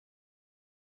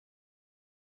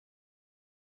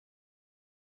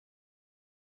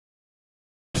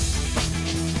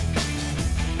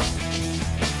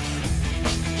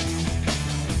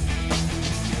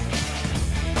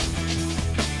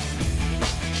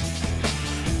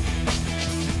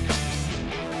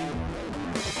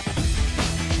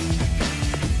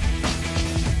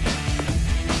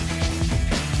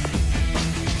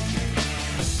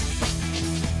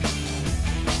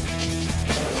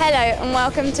Hello and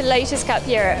welcome to Lotus Cup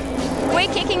Europe. We're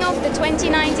kicking off the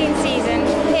 2019 season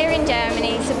here in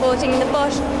Germany, supporting the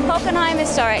Bosch Hockenheim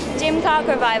Historic Jim Clark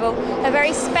Revival, a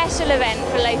very special event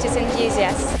for Lotus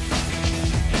enthusiasts.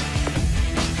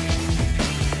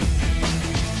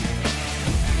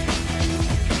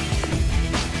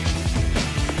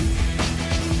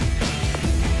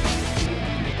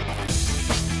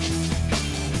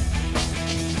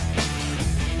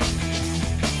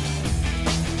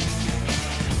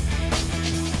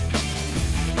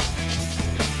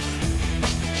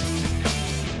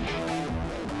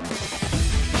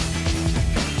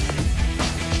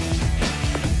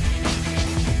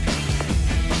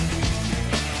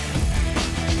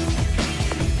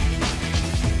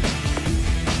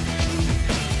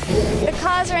 The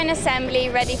cars are in assembly,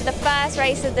 ready for the first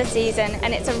race of the season,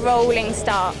 and it's a rolling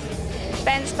start.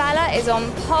 Benz Baller is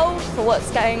on pole for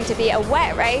what's going to be a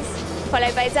wet race,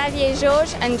 followed by Xavier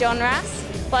Georges and John Rass,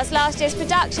 whilst last year's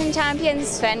production champion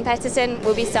Sven Pettersson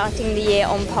will be starting the year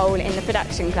on pole in the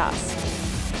production class.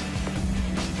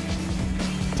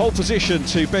 Pole position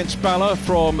to Benz Baller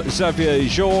from Xavier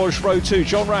Georges, row 2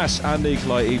 John Rass and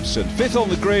Nikolai Ibsen. Fifth on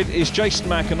the grid is Jason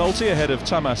McAnulty ahead of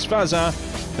Thomas Vazin.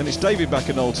 Then it's David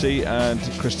McAnulty and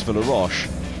Christopher Laroche.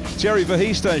 Thierry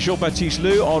Verheest and Jean-Baptiste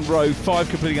Lou on row 5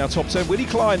 completing our top 10. Willie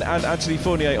Klein and Anthony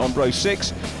Fournier on row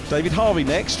 6. David Harvey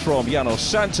next from Janos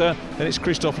Santa. Then it's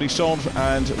Christophe Lissandre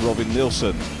and Robin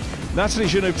Nilsson. Natalie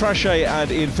Genoux-Prachet and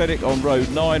Ian Feddick on row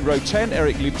 9. Row 10,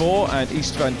 Eric Libor and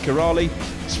Istvan Kirali.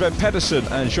 Sven Pedersen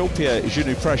and Jean-Pierre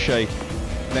Genoux-Prachet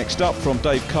next up from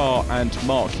Dave Carr and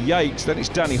Mark Yates. Then it's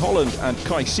Danny Holland and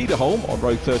Kai Cederholm on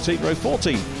row 13. Row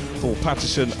 14, Paul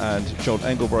Patterson and John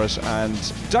Engelbrecht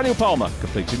and Daniel Palmer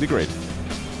completing the grid.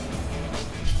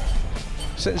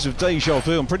 Sense of deja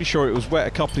vu. I'm pretty sure it was wet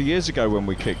a couple of years ago when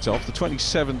we kicked off. The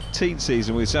 2017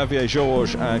 season with Xavier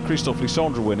Georges and Christophe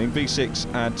Lissandre winning V6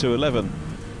 and 211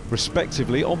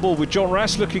 respectively. On board with John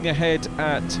Rass looking ahead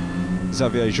at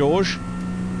Xavier Georges.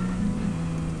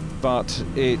 But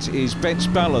it is Benz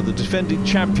Baller, the defending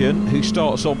champion, who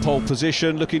starts on pole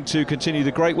position, looking to continue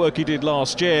the great work he did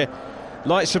last year.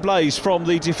 Lights ablaze from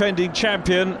the defending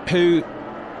champion, who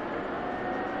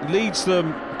leads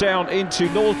them down into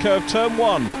Nord Curve Turn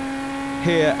 1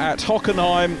 here at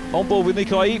Hockenheim. On board with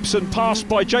Nikolai Ibsen, passed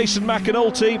by Jason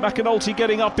McAnulty. McAnulty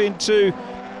getting up into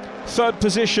third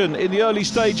position in the early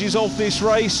stages of this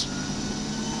race.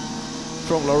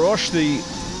 From Laroche, the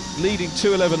leading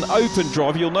 211 Open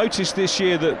driver. You'll notice this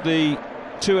year that the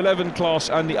 211 class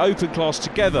and the Open class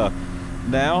together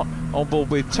now. On board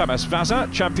with Thomas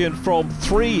Vazin, champion from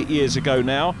 3 years ago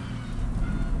now.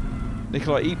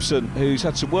 Nikolai Ibsen, who's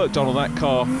had some work done on that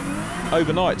car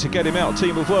overnight to get him out. The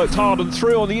team have worked hard, and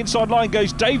through on the inside line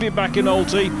goes David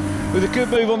McAnulty with a good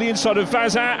move on the inside of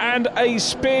Vazin and a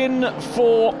spin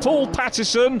for Paul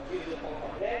Patterson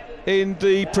in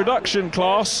the production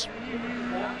class.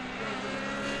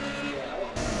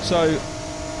 So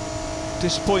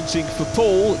disappointing for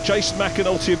Paul. Jason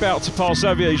McAnulty about to pass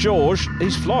Xavier Georges.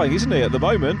 He's flying, isn't he, at the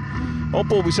moment? On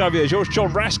board with Xavier Georges.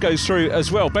 John Rass goes through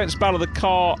as well. Benz Baller, the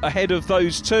car ahead of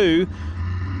those two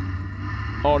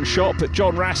on shot, but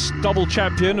John Rass, double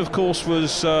champion, of course,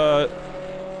 was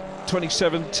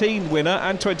 2017 winner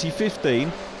and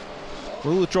 2015.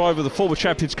 With all the former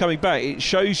champions coming back, it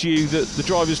shows you that the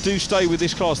drivers do stay with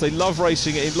this class. They love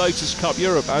racing it in Lotus Cup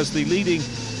Europe, as the leading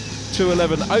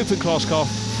 211 Open class car,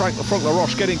 Frank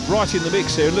Laroche, getting right in the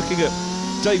mix here. Looking at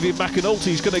David McAnulty,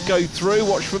 he's going to go through.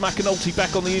 Watch for McAnulty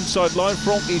back on the inside line.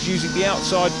 Frank is using the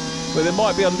outside, where there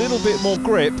might be a little bit more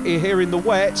grip here in the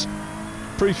wet.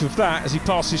 Proof of that as he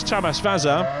passes Thomas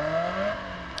Vazin.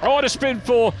 Oh, what a spin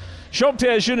for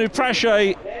Jean-Pierre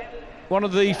Genoux-Prachet, one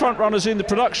of the front runners in the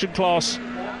production class.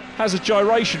 Has a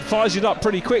gyration, fires it up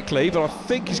pretty quickly, but I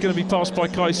think he's going to be passed by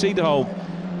Kai Cederholm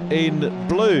in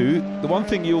blue. The one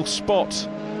thing you'll spot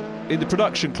in the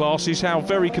production class is how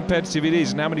very competitive it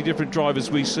is and how many different drivers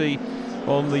we see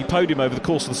on the podium over the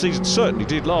course of the season. Certainly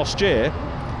did last year.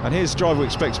 And here's the driver we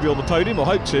expect to be on the podium, or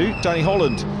hope to, Danny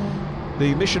Holland,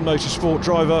 the Mission Motorsport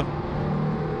driver,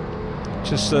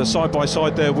 just side by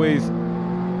side there with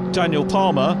Daniel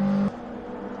Palmer.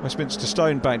 Westminster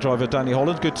Stonebank driver Danny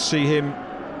Holland, good to see him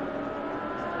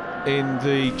in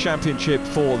the championship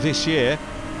for this year.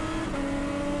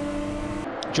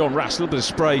 John Rass, a little bit of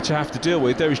spray to have to deal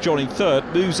with. There is John in third,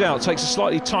 moves out, takes a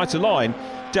slightly tighter line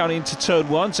down into turn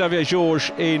 1. Xavier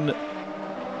Georges in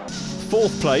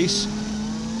fourth place.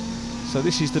 So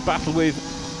this is the battle with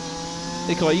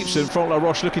Nikolai Ibsen. Frank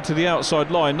Laroche looking to the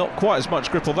outside line. Not quite as much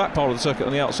grip on that part of the circuit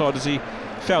on the outside as he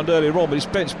found earlier on, but it's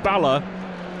Benz Baller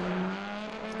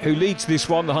who leads this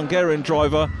one, the Hungarian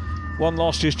driver, won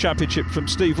last year's championship from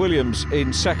Steve Williams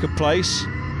in second place.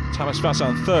 Thomas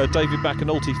Vazan third, David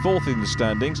McAnulty fourth in the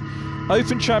standings.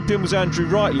 Open champion was Andrew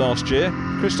Wright last year.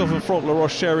 Christophe and Franck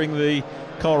Laroche sharing the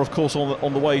car, of course,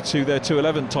 on the way to their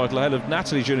 211 title ahead of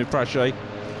Nathalie Junior-Prache,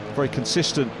 very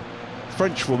consistent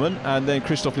Frenchwoman, and then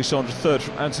Christophe Lissandre third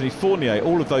from Anthony Fournier.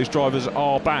 All of those drivers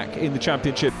are back in the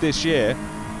championship this year.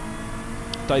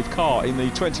 Dave Carr in the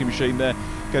 20 machine there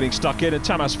getting stuck in, and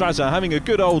Thomas Vazan having a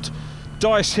good old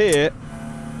dice here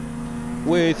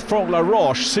with Franck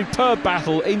Laroche. Superb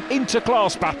battle,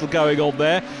 inter-class battle going on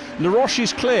there. Laroche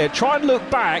is clear. Try and look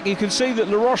back, you can see that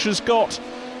Laroche has got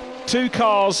two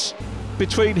cars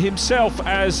between himself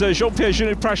as Jean-Pierre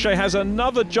Junior-Prache has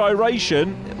another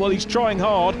gyration. Well, he's trying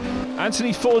hard.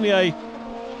 Anthony Fournier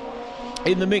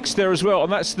in the mix there as well,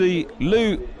 and that's the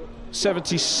Lou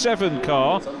 77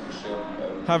 car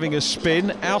having a spin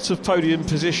out of podium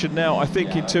position now, I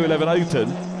think, in 211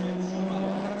 Open.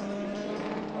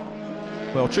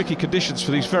 Well, tricky conditions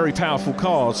for these very powerful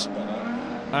cars,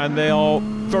 and they are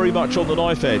very much on the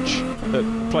knife edge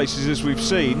at places, as we've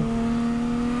seen.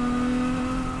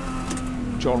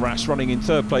 John Rass running in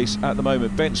third place at the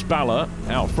moment. Bence Balla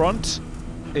out front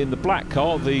in the black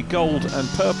car, the gold and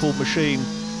purple machine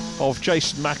of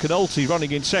Jason McAnulty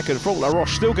running in second. Franck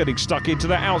Laroche still getting stuck into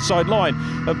that outside line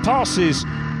and passes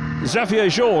Xavier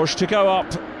Georges to go up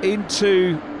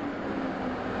into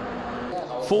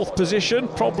fourth position.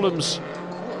 Problems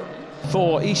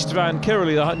for Istvan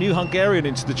Kirili, the new Hungarian,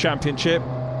 into the championship,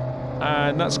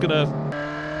 and that's going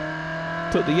to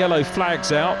put the yellow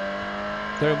flags out.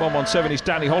 There in 117 is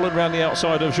Danny Holland round the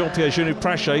outside of Jean-Pierre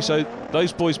Junior-Prache, so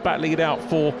those boys battling it out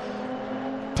for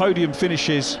podium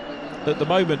finishes at the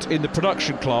moment in the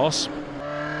production class.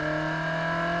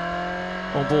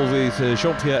 On board with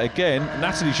Jean-Pierre again.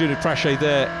 Nathalie Junior-Prache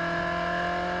there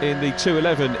in the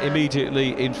 211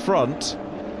 immediately in front,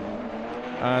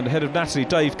 and ahead of Nathalie,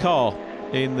 Dave Carr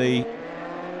in the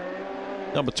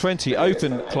number 20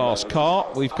 open class car.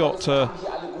 We've got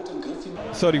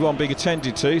 31 being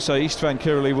attended to, so Istvan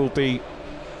Kirili will be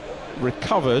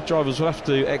recovered. Drivers will have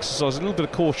to exercise a little bit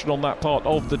of caution on that part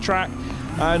of the track,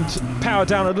 and power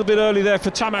down a little bit early there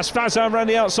for Thomas Vazan around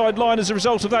the outside line. As a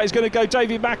result of that, he's going to go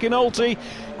David McAnulty,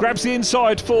 grabs the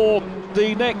inside for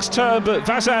the next turn, but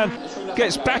Vazan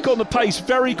gets back on the pace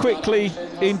very quickly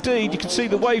indeed. You can see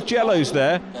the waved yellows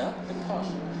there.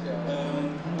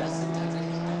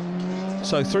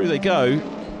 So through they go.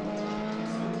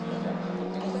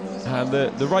 And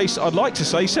the race, I'd like to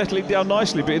say, settling down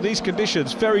nicely, but in these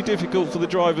conditions, very difficult for the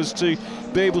drivers to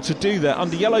be able to do that.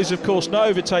 Under yellows, of course, no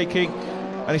overtaking,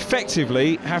 and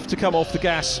effectively have to come off the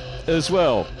gas as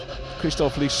well.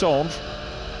 Christophe Lissandre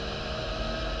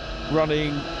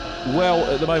running well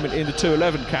at the moment in the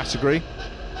 211 category.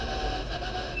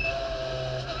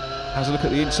 Has a look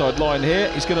at the inside line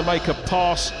here. He's going to make a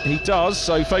pass. He does,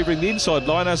 so favouring the inside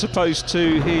line as opposed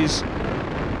to his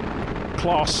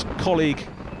class colleague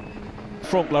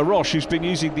Franck Laroche, who's been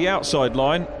using the outside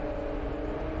line.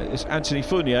 It's Anthony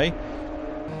Fournier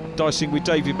dicing with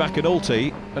David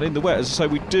McAnulty, and in the wet, as I say,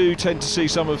 we do tend to see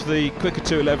some of the quicker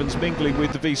 211s mingling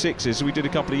with the V6s, as we did a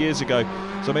couple of years ago,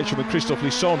 as I mentioned, when Christophe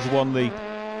Lissandre won the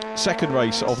second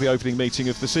race of the opening meeting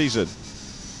of the season.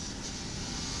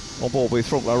 On board with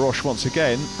Franck Laroche once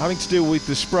again, having to deal with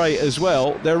the spray as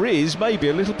well. There is maybe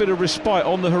a little bit of respite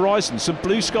on the horizon, some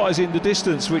blue skies in the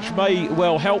distance, which may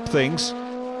well help things.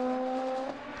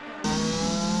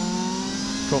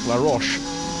 Franck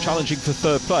Laroche challenging for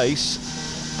third place,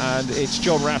 and it's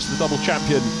John Rass, the double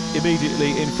champion,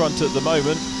 immediately in front at the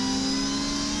moment.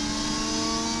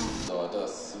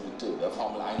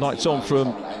 Lights on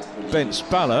from Bence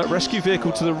Balla. Rescue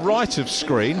vehicle to the right of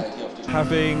screen,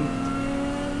 having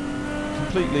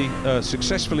completely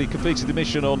successfully completed the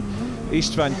mission on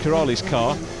Istvan Kirili's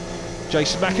car.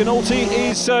 Jason McAnulty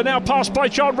is now passed by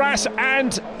John Rass,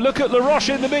 and look at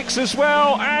Laroche in the mix as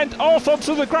well, and off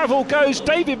onto the gravel goes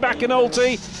David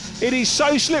McAnulty. It is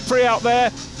so slippery out there.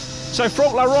 So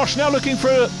Franck Laroche now looking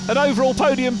for an overall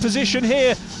podium position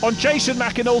here on Jason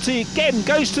McAnulty. Again,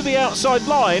 goes to the outside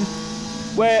line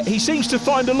where he seems to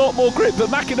find a lot more grip, but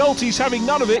McAnulty's having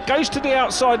none of it, goes to the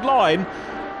outside line.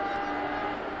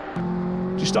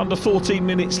 Just under 14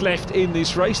 minutes left in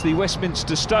this race. The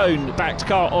Westminster Stone-backed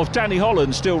car of Danny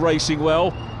Holland still racing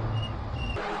well.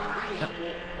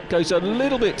 Goes a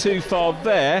little bit too far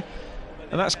there.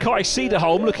 And that's Kai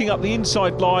Cederholm looking up the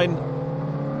inside line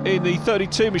in the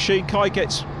 32 machine. Kai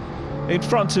gets in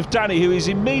front of Danny, who is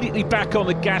immediately back on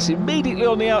the gas, immediately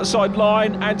on the outside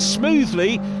line, and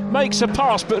smoothly makes a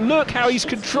pass. But look how he's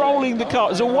controlling the car.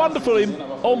 There's a wonderful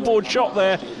onboard shot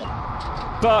there.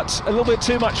 but a little bit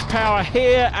too much power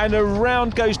here, and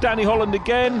around goes Danny Holland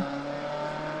again.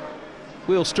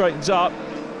 Wheel straightens up.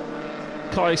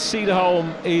 Kai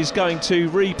Cederholm is going to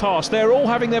repass. They're all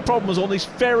having their problems on this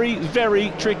very,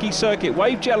 very tricky circuit.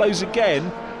 Waved yellows again,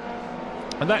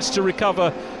 and that's to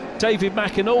recover David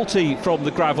McAnulty from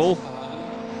the gravel.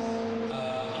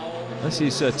 This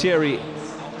is Thierry,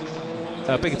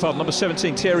 beg your pardon, number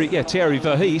 17, Thierry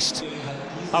Verheest,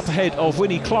 up ahead of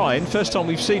Winnie Klein. First time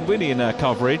we've seen Winnie in our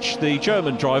coverage, the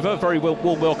German driver. Very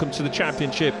warm welcome to the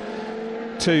championship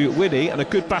to Winnie, and a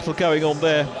good battle going on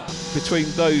there between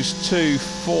those two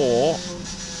for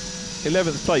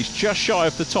 11th place, just shy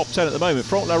of the top 10 at the moment.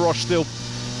 Franck Laroche still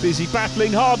busy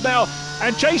battling hard now,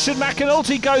 and Jason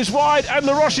McAnulty goes wide, and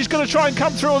Laroche is going to try and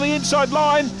come through on the inside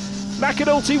line.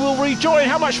 McAnulty will rejoin.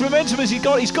 How much momentum has he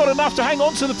got? He's got enough to hang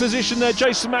on to the position there,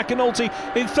 Jason McAnulty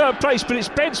in third place, but it's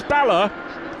Bence Baller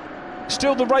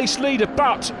still the race leader,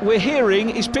 but we're hearing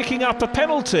he's picking up a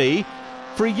penalty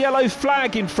for a yellow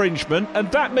flag infringement, and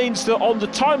that means that on the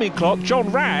timing clock,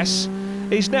 John Rass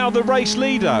is now the race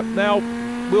leader. Now,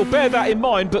 we'll bear that in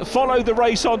mind, but follow the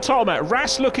race on tarmac.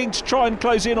 Rass looking to try and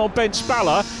close in on Bence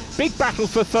Baller. Big battle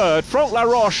for third. Franck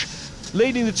Laroche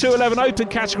leading the 211 Open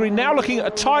category, now looking at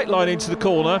a tight line into the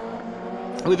corner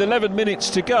with 11 minutes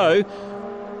to go.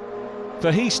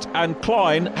 Verheest and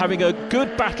Klein having a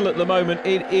good battle at the moment.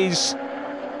 It is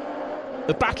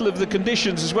the battle of the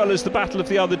conditions as well as the battle of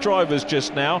the other drivers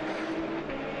just now.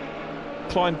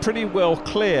 Klein pretty well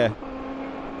clear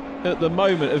at the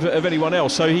moment of anyone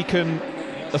else, so he can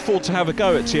afford to have a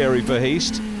go at Thierry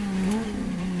Verheest.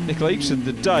 Nicola Ipsen,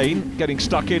 the Dane, getting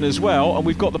stuck in as well, and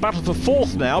we've got the battle for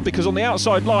fourth now, because on the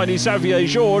outside line is Xavier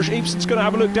Georges. Ipsen's going to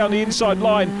have a look down the inside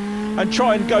line and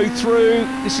try and go through.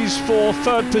 This is for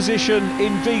third position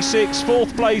in V6,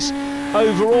 fourth place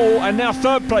overall, and now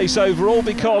third place overall,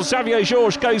 because Xavier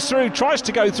Georges goes through, tries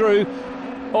to go through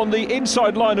on the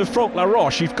inside line of Franck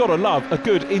Laroche. You've got to love a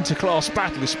good interclass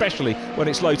battle, especially when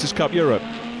it's Lotus Cup Europe.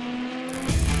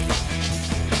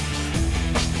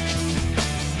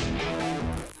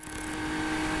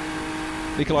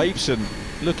 Nicola Ipsen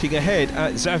looking ahead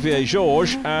at Xavier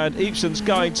Georges, and Ipsen's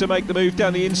going to make the move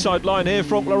down the inside line here.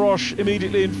 Franck Laroche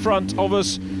immediately in front of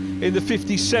us in the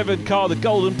 57 car, the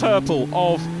golden purple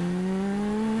of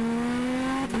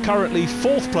currently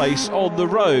fourth place on the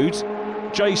road,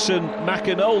 Jason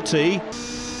McAnulty.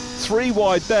 Three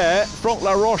wide there. Franck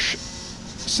Laroche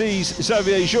sees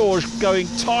Xavier Georges going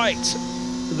tight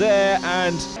there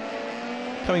and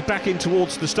coming back in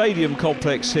towards the stadium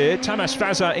complex here. Tamas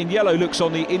Vazin in yellow looks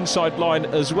on the inside line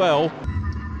as well.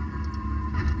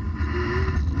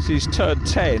 This is turn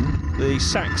 10, the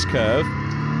Sachs curve.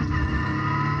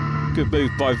 Good move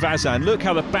by Vazin. Look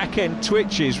how the back end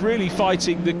twitches, really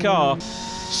fighting the car.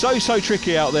 So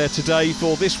tricky out there today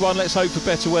for this one. Let's hope for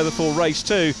better weather for race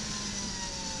 2.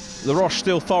 Laroche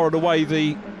still far and away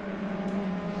the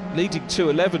leading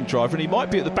 211 driver, and he might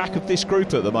be at the back of this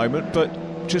group at the moment, but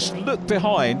just look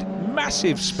behind,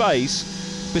 massive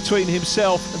space between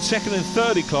himself and second and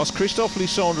third in class. Christophe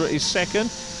Lissandre is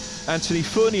second, Anthony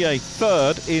Fournier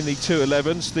third in the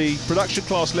 211s. The production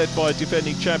class led by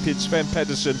defending champion Sven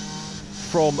Pedersen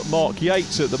from Mark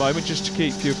Yates at the moment, just to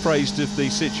keep you appraised of the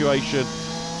situation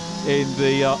in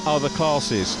the other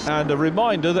classes. And a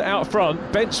reminder that out front,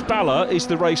 Bence Baller is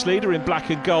the race leader in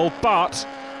black and gold, but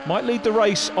might lead the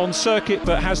race on circuit,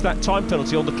 but has that time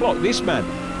penalty on the clock. This man,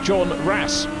 John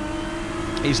Rass,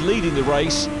 is leading the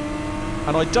race,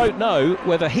 and I don't know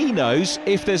whether he knows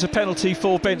if there's a penalty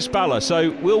for Bence Baller.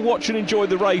 So we'll watch and enjoy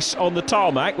the race on the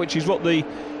tarmac, which is what the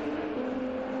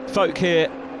folk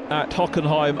here at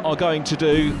Hockenheim are going to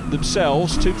do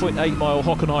themselves. 2.8 mile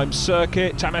Hockenheim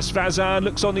circuit. Tamas Vazin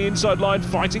looks on the inside line,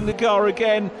 fighting the car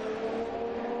again,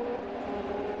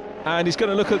 and he's going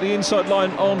to look at the inside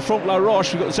line on Franck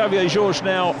Laroche. We've got Xavier Georges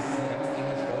now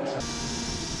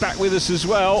back with us as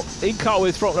well, in car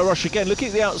with Franck Laroche again, looking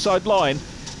at the outside line.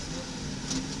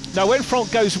 Now when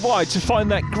Franck goes wide to find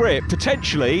that grip,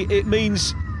 potentially it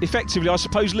means effectively, I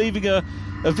suppose, leaving a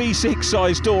V6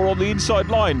 size door on the inside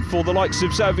line for the likes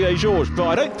of Xavier Georges, but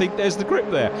I don't think there's the grip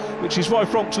there, which is why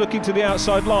Franck's looking to the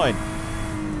outside line.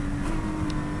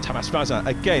 Tamas Vazin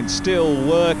again still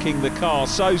working the car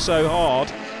so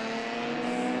hard.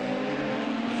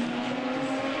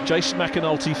 Jason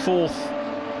McAnulty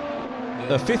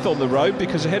fifth on the road,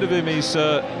 because ahead of him is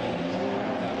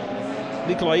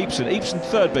Nicola Ipsen. Ipsen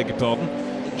third, beg your pardon.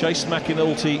 Jason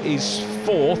McAnulty is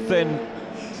fourth, then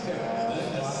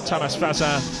Tamas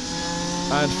Vazin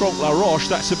and Franck Laroche.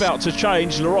 That's about to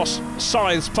change. Laroche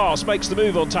scythes past, makes the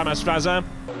move on Tamas Vazin.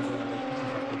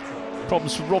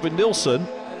 Problems for Robin Nilsson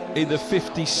in the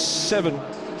 57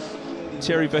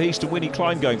 Thierry Verheest and Winnie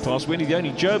Klein going past. Winnie, the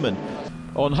only German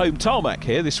on home tarmac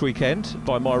here this weekend,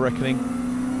 by my reckoning,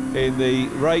 in the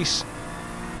race,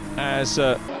 as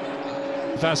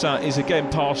Vazin is again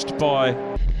passed by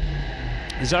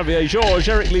Xavier Georges.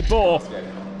 Eric Libor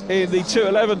in the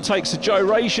 211 takes a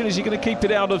gyration. Is he going to keep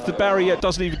it out of the barrier?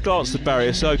 Doesn't even glance the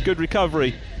barrier, so good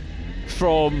recovery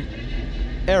from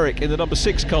Eric in the number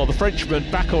 6 car. The Frenchman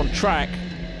back on track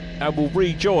and will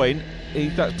rejoin.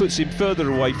 That puts him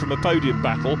further away from a podium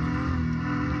battle.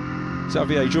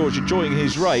 Xavier Georges enjoying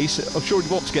his race. I'm sure he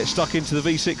wants to get stuck into the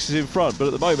V6s in front, but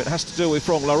at the moment has to deal with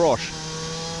Franck Laroche.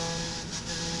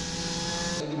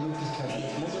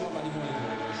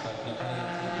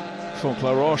 Franck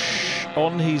Laroche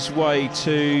on his way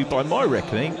to, by my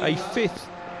reckoning, a 5th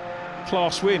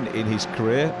class win in his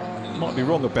career. Might be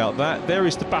wrong about that. There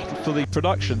is the battle for the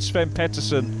production. Sven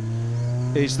Pettersson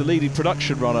is the leading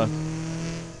production runner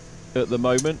at the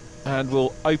moment and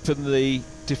will open the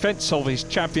defence of his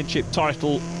championship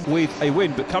title with a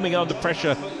win, but coming under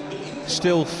pressure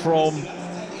still from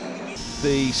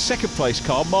the 2nd place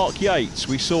car, Mark Yates,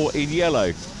 we saw in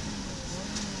yellow.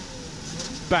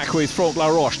 Back with Franck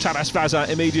Laroche, Tanas Vazin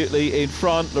immediately in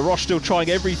front. Laroche still trying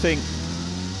everything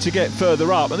to get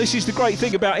further up, and this is the great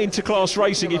thing about interclass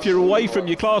racing. If you're away from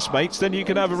your classmates, then you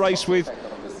can have a race with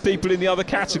people in the other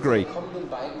category.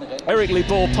 Eric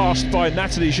Libor passed by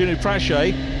Nathalie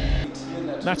Genoux-Praché.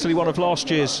 Nathalie, one of last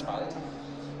year's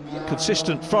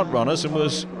consistent front runners, and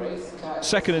was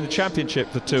 2nd in the championship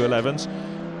for 211s,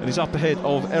 and he's up ahead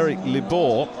of Eric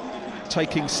Libor,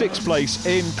 taking 6th place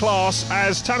in class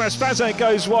as Tanas Vazin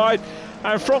goes wide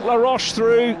and Franck Laroche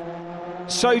through.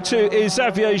 So too is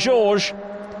Xavier Georges.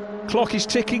 Clock is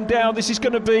ticking down. This is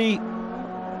going to be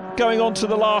going on to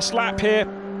the last lap here,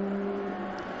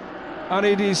 and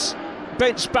it is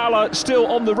Bence Baller still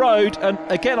on the road. And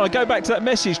again, I go back to that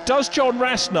message. Does John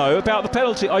Rass know about the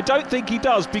penalty? I don't think he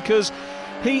does, because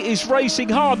he is racing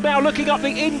hard now, looking up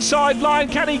the inside line.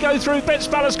 Can he go through? Bence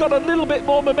Baller's got a little bit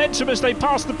more momentum as they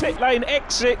pass the pit lane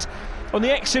exit on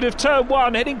the exit of turn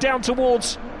 1, heading down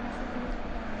towards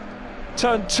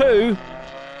turn 2,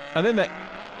 and then that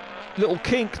little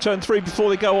kink, turn 3, before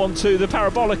they go on to the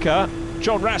Parabolica.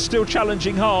 John Rass still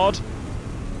challenging hard.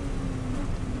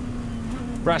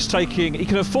 Rass taking, he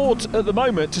can afford at the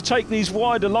moment to take these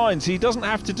wider lines. He doesn't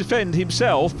have to defend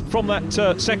himself from that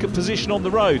 2nd position on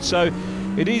the road, so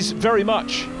it is very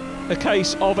much a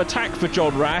case of attack for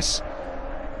John Rass.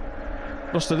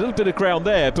 Lost a little bit of ground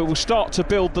there, but will start to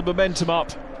build the momentum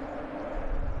up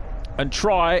and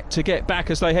try to get back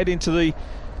as they head into the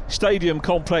stadium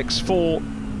complex for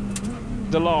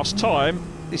the last time.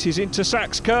 This is into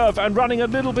Sachs Curve, and running a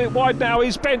little bit wide now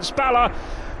is Bence Baller,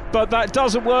 but that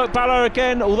doesn't work. Baller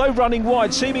again, although running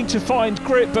wide, seeming to find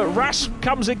grip, but Rass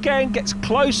comes again, gets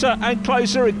closer and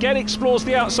closer, again explores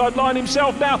the outside line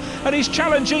himself now, and he's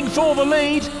challenging for the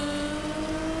lead.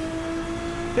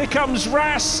 Here comes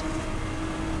Rass,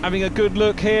 having a good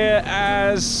look here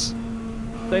as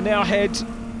they now head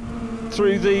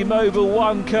through the Mobile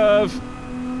 1 curve.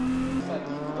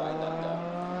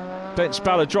 Bence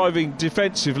Baller driving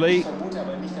defensively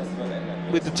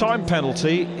with the time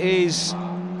penalty, is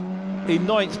in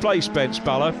 9th place, Bence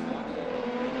Baller.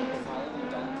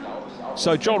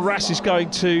 So John Rass is going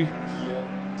to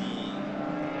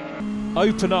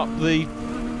open up the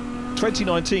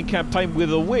 2019 campaign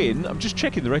with a win. I'm just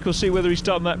checking the record, see whether he's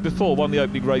done that before, won the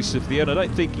opening race of the year. I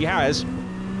don't think he has,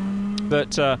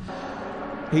 but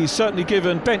he's certainly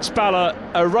given Bence Baller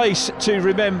a race to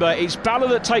remember. It's Baller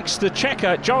that takes the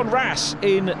checker. John Rass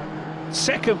in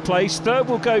 2nd place. 3rd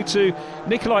will go to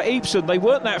Nikolai Ibsen. They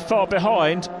weren't that far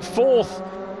behind.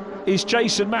 4th is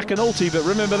Jason McAnulty, but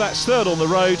remember that's 3rd on the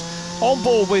road. On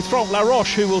board with Franck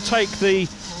Laroche, who will take the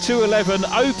 211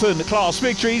 Open class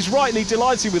victory. He's rightly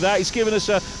delighted with that. He's given us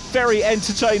a very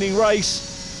entertaining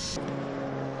race.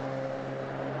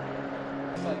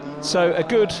 So a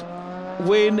good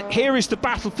win. Here is the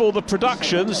battle for the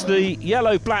productions. The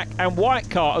yellow, black and white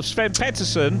car of Sven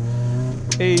Pettersson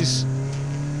is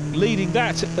leading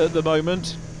that at the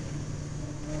moment,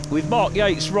 with Mark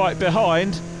Yates right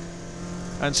behind,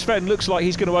 and Sven looks like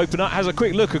he's going to open up. Has a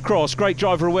quick look across. Great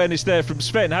driver awareness there from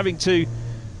Sven, having to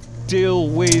deal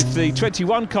with the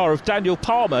 21 car of Daniel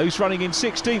Palmer, who's running in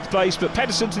 16th place, but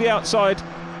Pettersson to the outside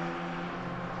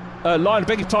line,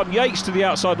 begging pardon, Yates to the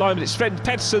outside line, but it's Sven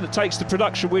Pettersson that takes the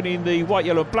production win in the white,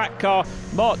 yellow and black car.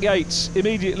 Mark Yates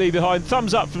immediately behind.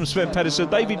 Thumbs up from Sven Pettersson.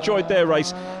 They've enjoyed their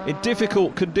race in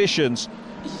difficult conditions,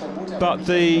 but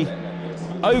the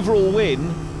overall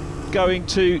win going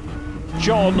to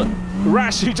John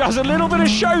Rass, who does a little bit of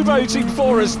showboating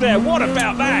for us there. What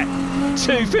about that?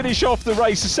 To finish off the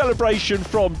race, a celebration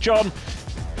from John.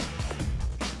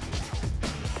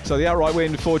 So the outright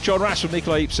win for John Rassel,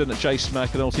 Nicolai Ipsen and Jason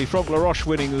McAnulty. Franck Laroche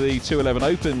winning the 211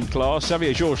 Open class.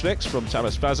 Xavier Georges next from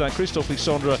Thomas Bazin. Christophe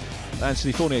Lissandre,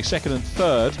 Anthony Fournier second and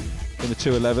third in the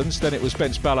 211s. Then it was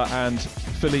Spence Balla and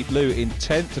Philippe Liu in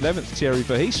 10th. 11th, Thierry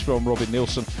Verhees from Robin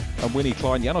Nielsen and Winnie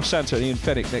Klein. Janos Santo and Ian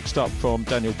Fennick next up from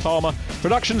Daniel Palmer.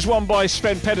 Productions won by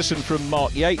Sven Pedersen from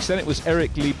Mark Yates. Then it was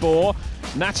Eric Libor,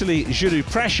 Nathalie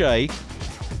Giroux-Prachet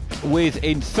with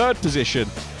in third position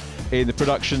in the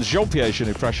productions, Jean-Pierre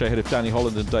Giroux-Prachet ahead of Danny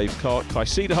Holland and Dave Cart, Kai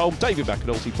Cederholm, David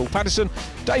McAnulty, Paul Patterson,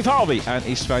 Dave Harvey and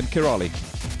Istvan Kirali.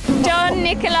 John,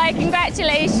 Nicolai,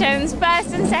 congratulations,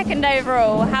 first and second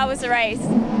overall. How was the race?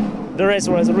 The race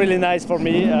was really nice for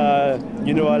me.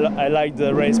 You know, I like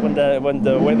the race when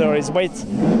the weather is wet,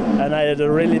 and I had a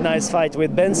really nice fight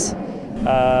with Benz.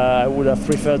 I would have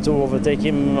preferred to overtake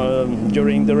him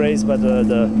during the race, but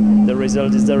the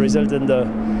result is the result,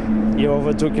 and he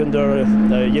overtook under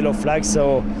the yellow flag.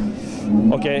 So,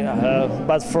 okay,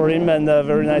 bad for him and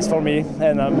very nice for me,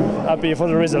 and I'm happy for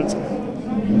the result.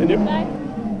 And you?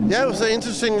 Yeah, it was an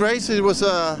interesting race. It was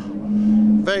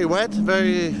very wet,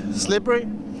 very slippery,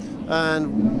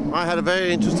 and I had a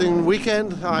very interesting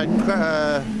weekend.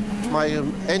 My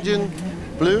engine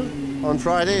blew on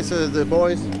Friday, so the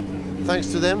boys, thanks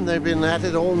to them, they've been at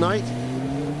it all night,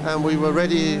 and we were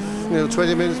ready,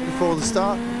 20 minutes before the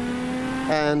start,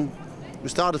 and we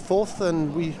started fourth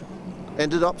and we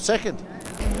ended up second.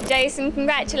 Jason,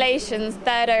 congratulations,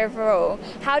 third overall.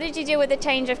 How did you deal with the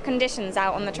change of conditions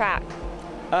out on the track?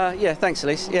 Yeah, thanks,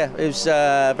 Elise. Yeah, it was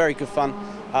very good fun.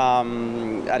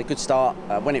 Had a good start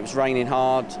when it was raining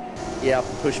hard. Yeah, I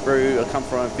pushed through. I come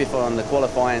from fifth on the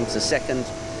qualifying to second.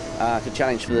 Could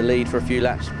challenge for the lead for a few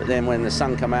laps, but then when the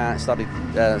sun came out, it started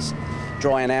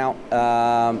drying out.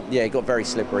 Yeah, it got very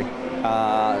slippery.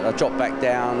 I dropped back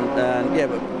down, and yeah,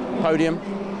 but podium,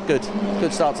 good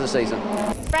start to the season.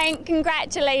 Frank,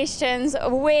 congratulations, a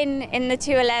win in the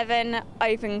 211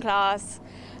 Open class.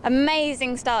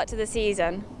 Amazing start to the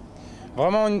season.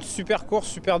 Vraiment une super course,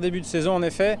 super début de saison en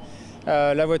effet.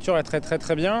 La voiture est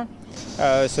très bien.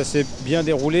 Ça s'est bien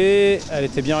déroulé, elle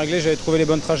était bien réglée. J'avais trouvé les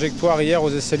bonnes trajectoires hier aux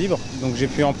essais libres, donc j'ai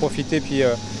pu en profiter et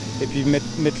puis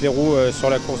mettre les roues sur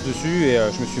la course dessus. Et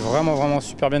je me suis vraiment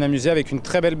super bien amusé avec une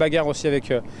très belle bagarre aussi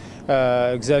avec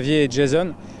Xavier et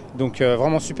Jason. Donc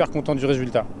vraiment super content du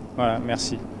résultat. Voilà,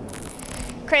 merci.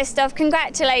 Christophe,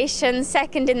 congratulations,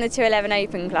 second in the 211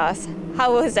 Open class.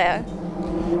 How was it?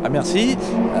 Ah, merci.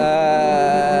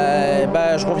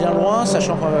 Je reviens loin,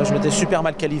 sachant que je m'étais super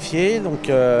mal qualifié. Donc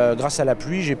grâce à la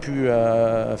pluie, j'ai pu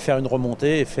faire une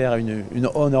remontée et faire une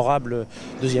honorable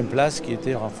deuxième place qui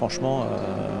était franchement,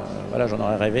 voilà, j'en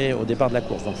aurais rêvé au départ de la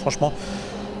course. Donc franchement,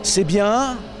 c'est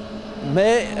bien,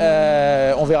 mais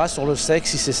on verra sur le sec,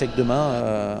 si c'est sec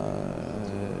demain,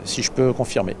 si je peux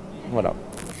confirmer. Voilà.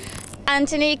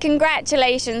 Anthony,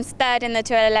 congratulations, third in the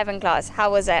 211 class.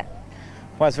 How was it?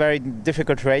 Was very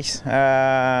difficult race,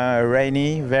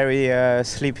 rainy, very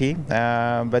sleepy,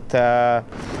 but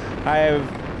I'm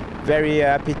very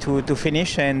happy to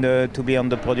finish and to be on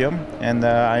the podium, and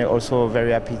I'm also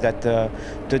very happy that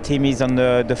the team is on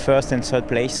the first and third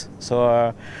place.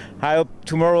 So I hope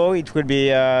tomorrow it will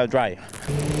be dry.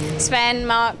 Sven,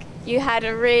 Mark, you had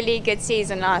a really good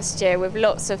season last year with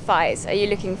lots of fights. Are you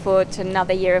looking forward to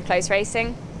another year of close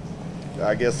racing?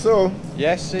 I guess so.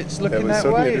 Yes, it's looking that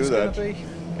way. It's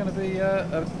going to be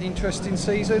an interesting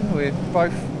season. We've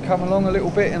both come along a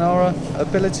little bit in our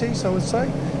abilities, I would say.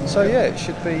 So yeah, it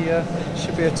should be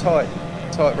a tight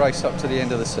race up to the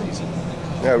end of the season.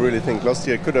 Yeah, I really think last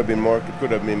year it could have been Mark, it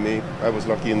could have been me. I was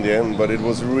lucky in the end, but it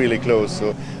was really close.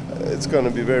 So it's going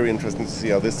to be very interesting to see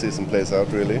how this season plays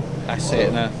out, really. That's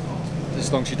it.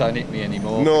 As long as you don't hit me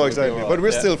anymore. No, exactly. Right. But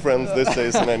we're still friends this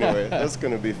season anyway. That's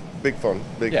going to be big fun.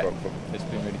 Big fun. It's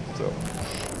been really good.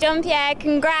 Jean-Pierre,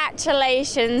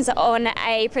 congratulations on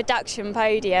a production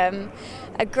podium.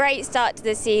 A great start to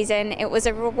the season. It was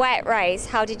a wet race.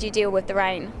 How did you deal with the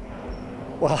rain?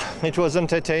 Well, it was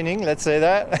entertaining, let's say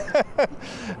that.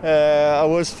 I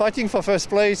was fighting for first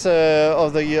place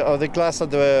of the class at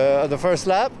the first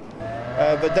lap,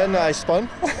 but then I spun.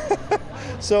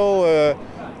 So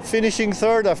finishing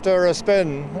third after a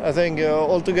spin, I think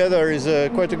altogether is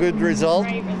quite a good result,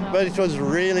 but it was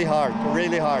really hard,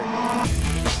 really hard.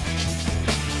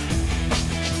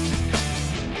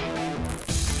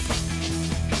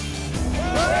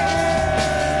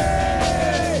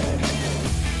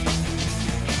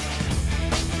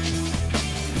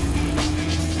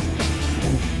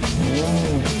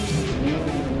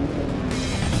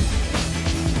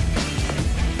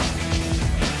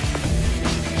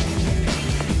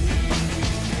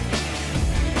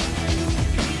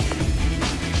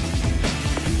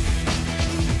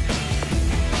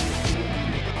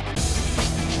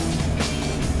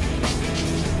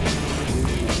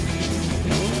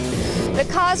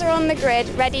 cars are on the grid,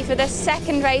 ready for the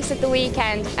second race of the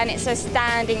weekend, and it's a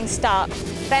standing start.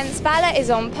 Ben Spaller is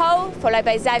on pole, followed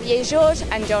by Xavier Georges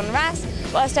and John Rass,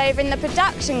 whilst over in the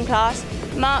production class,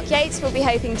 Mark Yates will be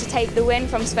hoping to take the win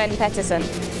from Sven Pettersson.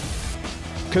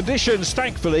 Conditions,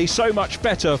 thankfully, so much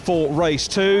better for race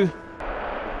 2.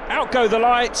 Out go the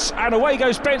lights, and away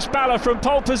goes Ben Spaller from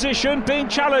pole position, being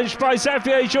challenged by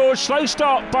Xavier Georges. Slow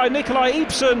start by Nikolai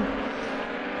Ibsen,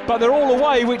 but they're all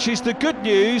away, which is the good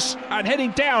news, and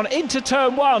heading down into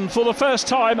turn 1 for the first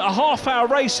time. A half-hour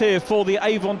race here for the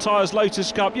Avon Tyres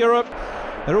Lotus Cup Europe.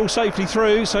 They're all safely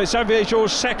through, so Xavier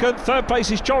Georges second. Third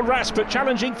place is John Rass, but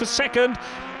challenging for second.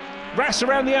 Rass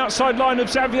around the outside line of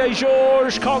Xavier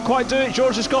Georges, can't quite do it.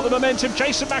 Georges has got the momentum.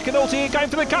 Jason McAnulty going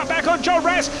for the cutback on John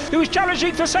Rass, who is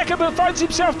challenging for second but finds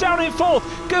himself down in fourth.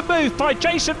 Good move by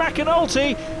Jason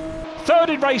McAnulty.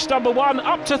 Third in race number 1,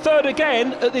 up to third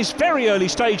again at this very early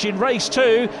stage in race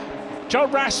 2.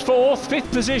 John Rass fourth.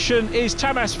 Fifth position is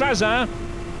Thomas Vazin.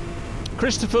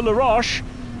 Christopher Laroche,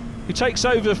 who takes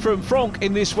over from Franck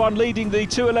in this one, leading the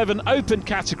 211 open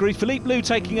category. Philippe Lou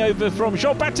taking over from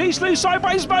Jean-Baptiste Lou.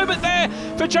 Sideways moment there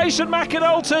for Jason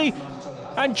McAnulty.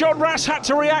 And John Rass had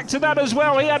to react to that as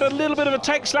well. He had a little bit of a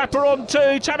tech slapper on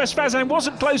too. Thomas Vazin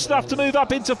wasn't close enough to move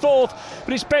up into fourth,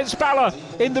 but it's Ben Spaller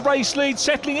in the race lead,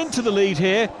 settling into the lead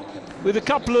here with a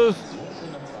couple of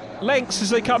lengths as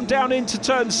they come down into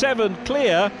turn 7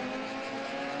 clear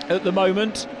at the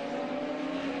moment.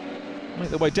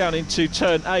 Make their way down into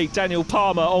turn 8. Daniel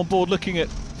Palmer on board looking at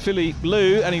Philippe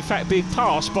Lou, and in fact being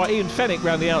passed by Ian Fennick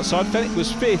round the outside. Fennick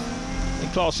was 5th in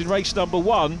class in race number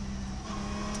 1.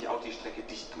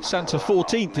 Santa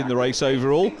 14th in the race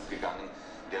overall.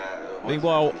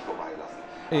 Meanwhile,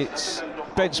 it's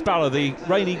Ben Spaller, the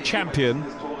reigning champion,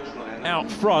 out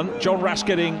front. John Rass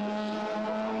getting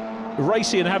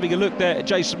racy and having a look there at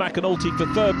Jason McAnulty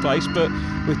for third place, but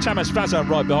with Thomas Vazin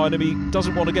right behind him, he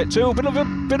doesn't want to get too. A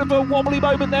bit of a wobbly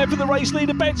moment there for the race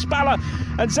leader, Ben Spaller,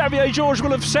 and Xavier Georges will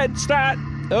have sensed that.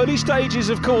 Early stages,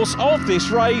 of course, of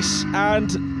this race,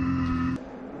 and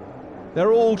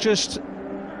they're all just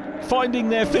finding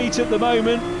their feet at the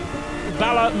moment.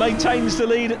 Balla maintains the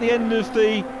lead at the end of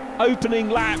the opening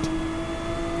lap.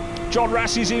 John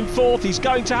Rass is in fourth. He's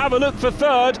going to have a look for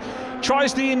third.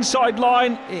 Tries the inside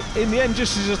line. In the end,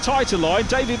 just as a tighter line.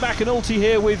 David McAnulty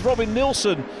here with Robin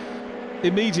Nilsson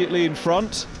immediately in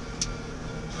front.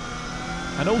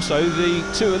 And also the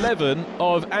 211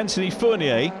 of Anthony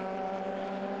Fournier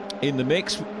in the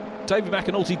mix. David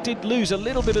McAnulty did lose a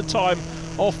little bit of time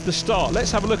off the start. Let's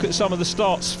have a look at some of the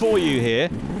starts for you here.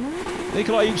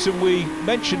 Nikolai Ibsen, we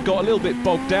mentioned, got a little bit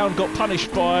bogged down, got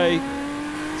punished by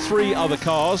 3 other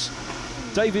cars.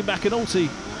 David McAnulty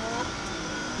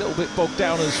a little bit bogged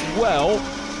down as well,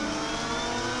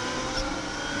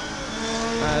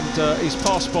 and is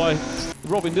passed by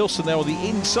Robin Nilsson there on the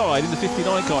inside in the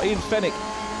 59 car. Ian Fennick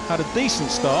had a decent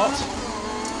start,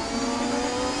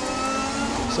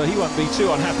 so he won't be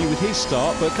too unhappy with his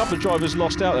start, but a couple of drivers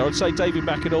lost out there. I'd say David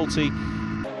McAnulty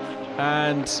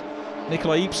and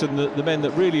Nikolai Ibsen, the men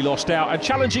that really lost out. And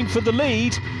challenging for the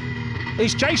lead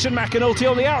is Jason McAnulty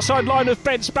on the outside line of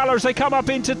Ben Spaller as they come up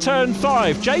into turn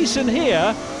 5. Jason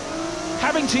here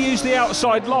having to use the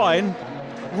outside line,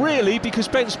 really, because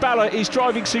Ben Spaller is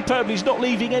driving superbly. He's not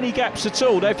leaving any gaps at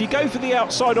all. Now, if you go for the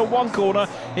outside on one corner,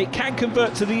 it can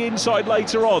convert to the inside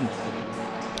later on.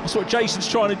 That's what Jason's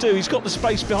trying to do. He's got the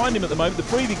space behind him at the moment, the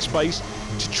breathing space,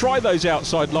 to try those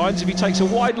outside lines. If he takes a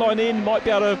wide line in, might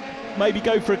be able to maybe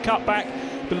go for a cutback.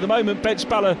 But at the moment, Ben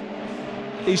Spaller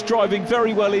is driving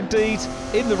very well indeed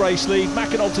in the race lead.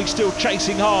 McAnulty still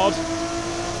chasing hard.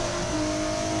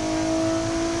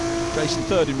 Jason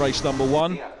third in race number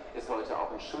 1.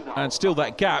 And still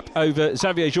that gap over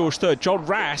Xavier Georges third. John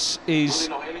Rass is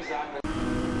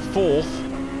 4th.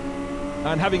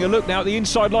 And having a look now at the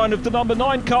inside line of the number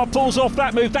 9 car, pulls off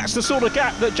that move. That's the sort of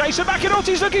gap that Jason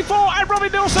McAnulty's looking for, and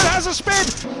Robin Nilsson has a spin.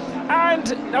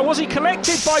 And now, was he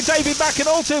collected by David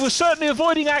McAnulty? Was certainly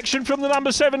avoiding action from the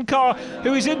number 7 car,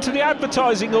 who is into the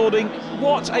advertising awning.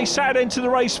 What a sad end to the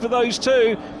race for those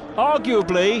two.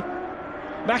 Arguably,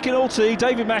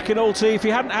 David McAnulty, if he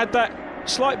hadn't had that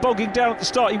slight bogging down at the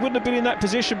start, he wouldn't have been in that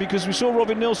position, because we saw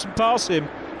Robin Nilsson pass him.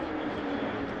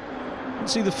 Didn't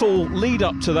see the full lead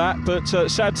up to that, but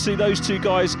sad to see those two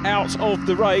guys out of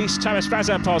the race. Thomas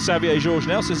Vazin past Xavier Georges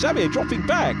now, so Xavier dropping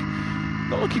back.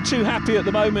 Not looking too happy at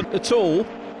the moment at all.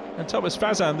 And Thomas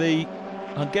Vazin, the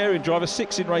Hungarian driver,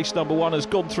 6th in race number 1, has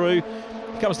gone through.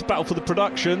 Here comes the battle for the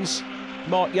productions.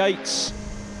 Mark Yates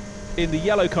in the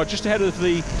yellow car, just ahead of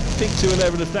the pink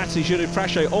 211 of Natalie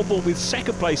Jeunet-Frachet, on board with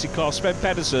 2nd place in class, Sven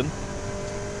Pettersson.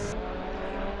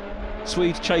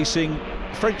 Swede chasing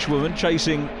Frenchwoman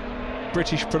chasing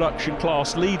British production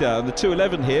class leader, and the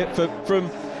 211 here. From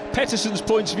Pettersson's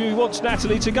point of view, he wants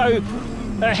Natalie to go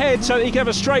ahead so that he can have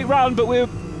a straight run, but we're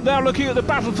now looking at the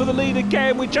battle for the lead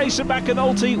again, with Jason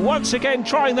McAnulty once again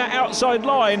trying that outside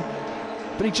line,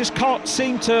 but he just can't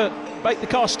seem to make the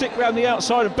car stick around the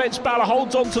outside, and Bence Baller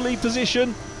holds on to lead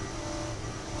position.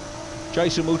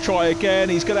 Jason will try again,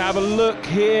 he's going to have a look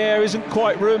here, isn't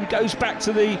quite room, goes back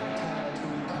to the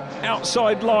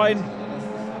outside line.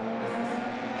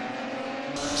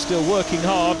 Still working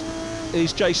hard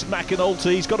is Jason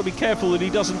McAnulty. He's got to be careful that he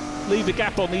doesn't leave a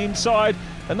gap on the inside.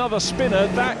 Another spinner,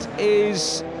 that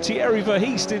is Thierry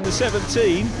Verheest in the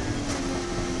 17.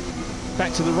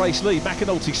 Back to the race lead.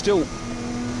 McAnulty still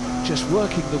just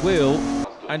working the wheel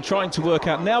and trying to work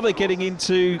out. Now they're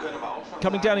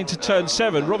coming down into turn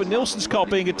 7. Robin Nilsson's car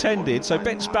being attended, so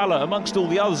Bence Baller, amongst all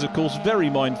the others, of course, very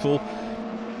mindful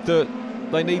that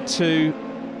they need to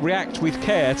react with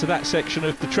care to that section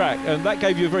of the track, and that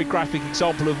gave you a very graphic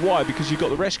example of why, because you've got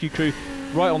the rescue crew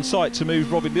right on site to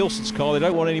move Robin Nilsson's car. They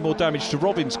don't want any more damage to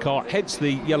Robin's car, hence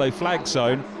the yellow flag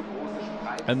zone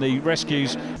and the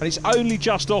rescues, and it's only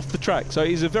just off the track, so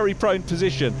it is a very prone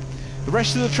position. The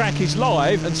rest of the track is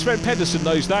live, and Sven Pedersen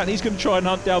knows that, and he's going to try and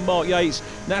hunt down Mark Yates.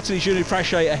 Natalie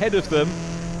Genu-Prache ahead of them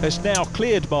has now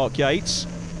cleared Mark Yates,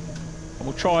 and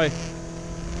will try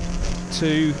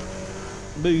to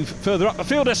move further up the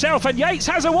field herself, and Yates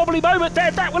has a wobbly moment there.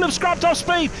 That will have scrubbed off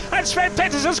speed, and Sven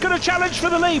Pettersson's going to challenge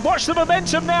for the lead. Watch the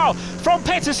momentum now from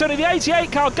Pettersson in the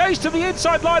 88 car, goes to the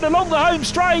inside line along the home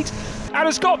straight and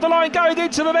has got the line going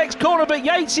into the next corner, but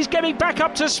Yates is getting back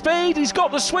up to speed. He's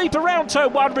got the sweep around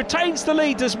turn 1, retains the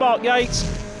lead, does Mark Yates.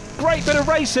 Great bit of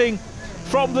racing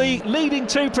from the leading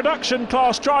 2 production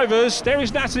class drivers. There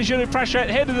is Natalie Genu-Prache at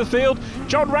head of the field.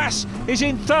 John Rass is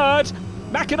in 3rd.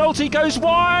 McAnulty goes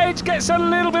wide, gets a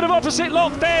little bit of opposite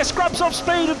lock there, scrubs off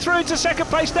speed, and through to 2nd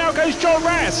place now goes John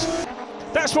Rass.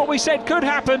 That's what we said could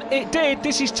happen, it did.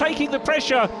 This is taking the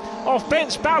pressure off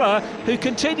Bence Baller, who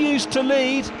continues to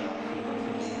lead.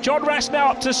 John Rass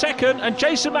now up to 2nd, and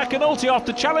Jason McAnulty,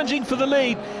 after challenging for the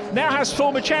lead, now has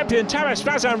former champion Tamas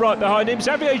Vazan right behind him.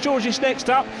 Xavier Georges next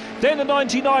up, then the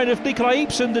 99 of Nikolai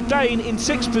Ibsen, the Dane, in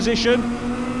 6th position.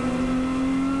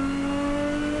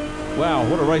 Wow,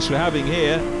 what a race we're having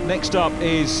here. Next up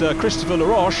is Christopher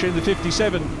Laroche in the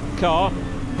 57 car.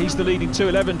 He's the leading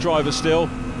 211 driver still.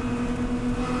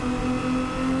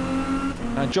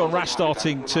 And John Rass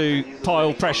starting to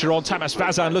pile pressure on. Tamas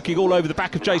Vazan looking all over the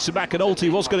back of Jason McAnulty.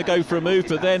 Was going to go for a move,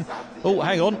 but then, oh,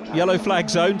 hang on, yellow flag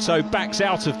zone, so backs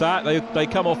out of that. They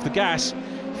come off the gas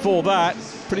for that.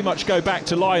 Pretty much go back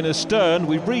to line astern.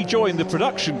 We rejoin the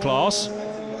production class,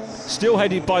 still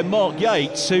headed by Mark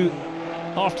Yates, who,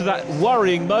 after that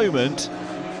worrying moment,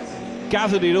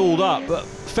 gathered it all up. But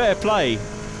fair play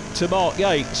to Mark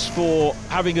Yates for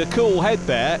having a cool head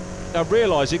there and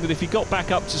realising that if he got back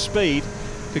up to speed,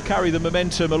 could carry the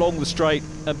momentum along the straight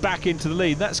and back into the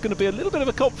lead. That's going to be a little bit of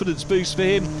a confidence boost for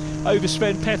him over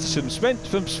Sven Pettersson.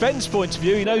 From Sven's point of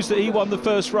view, he knows that he won the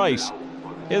first race.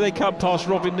 Here they come past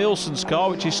Robin Nilsson's car,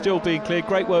 which is still being cleared.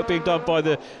 Great work being done by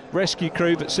the rescue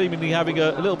crew, but seemingly having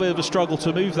a little bit of a struggle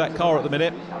to move that car at the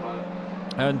minute.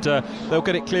 And they'll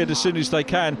get it cleared as soon as they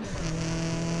can.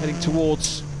 Heading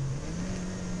towards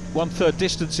 1/3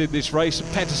 distance in this race.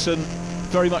 Pettersson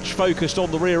very much focused on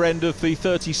the rear end of the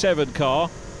 37 car.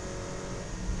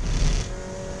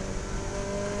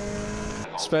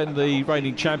 Sven, the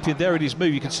reigning champion, there it is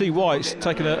move. You can see why it's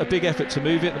taken a big effort to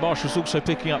move it. The marshal's also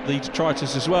picking up the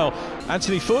detritus as well.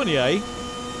 Anthony Fournier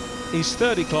is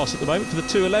 3rd in class at the moment for the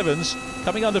 211s,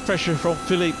 coming under pressure from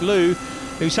Philippe Lou,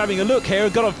 who's having a look here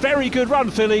and got a very good run.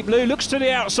 Philippe Lou looks to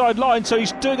the outside line, so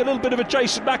he's doing a little bit of a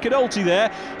Jason McAnulty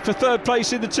there for 3rd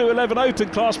place in the 211 open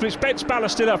class, but it's Bence Baller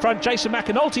still up front. Jason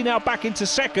McAnulty now back into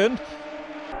 2nd.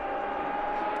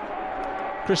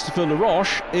 Christopher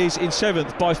Laroche is in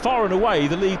 7th, by far and away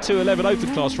the lead 211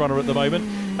 open class runner at the moment.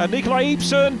 And Nikolai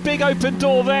Ibsen, big open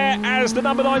door there as the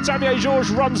number 9 Xavier Georges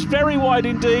runs very wide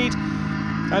indeed.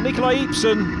 And Nikolai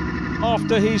Ibsen,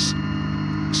 after his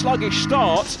sluggish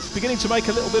start, beginning to make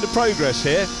a little bit of progress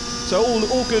here, so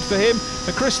all good for him.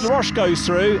 And Chris Laroche goes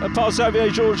through and past Xavier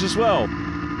Georges as well.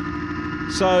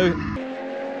 So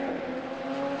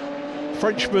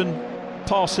Frenchman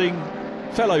passing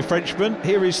fellow Frenchman.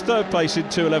 Here is 3rd place in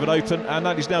 211 open, and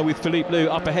that is now with Philippe Lou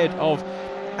up ahead of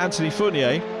Anthony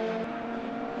Fournier,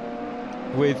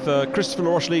 with Christopher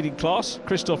Laroche leading class,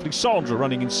 Christophe Lissandre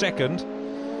running in 2nd.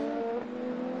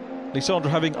 Lissandre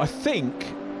having, I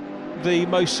think, the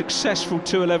most successful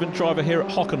 211 driver here at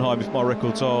Hockenheim, if my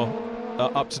records are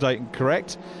up to date and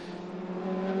correct.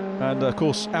 And of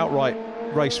course, outright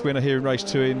race winner here in race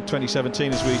 2 in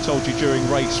 2017, as we told you during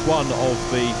race 1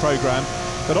 of the programme.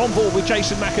 But on board with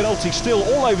Jason McAnulty, still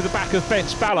all over the back of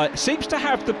Bence Balla. Seems to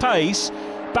have the pace.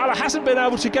 Balla hasn't been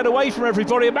able to get away from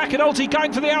everybody, and McAnulty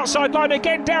going for the outside line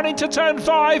again down into turn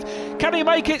 5. Can he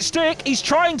make it stick? He's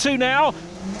trying to now.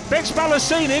 Bence Balla's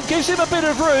seen him, gives him a bit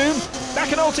of room.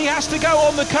 McAnulty has to go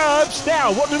on the curbs.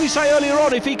 Now, what did we say earlier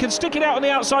on? If he can stick it out on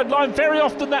the outside line, very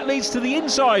often that leads to the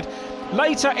inside.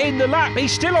 Later in the lap,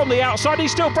 he's still on the outside,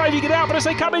 he's still braving it out, but as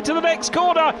they come into the next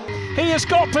corner, he has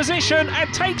got position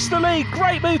and takes the lead.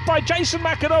 Great move by Jason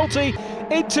McAnulty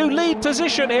into lead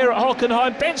position here at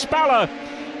Hockenheim. Bence Balla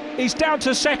is down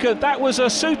to second. That was a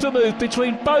super move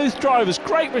between both drivers.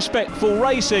 Great respectful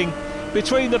racing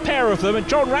between the pair of them, and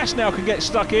John Rass now can get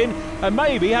stuck in and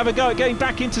maybe have a go at getting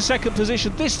back into second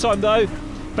position. This time though,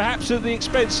 perhaps at the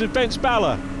expense of Bence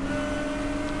Balla.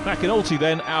 McAnulty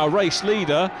then, our race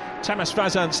leader. Tamas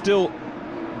Vazan still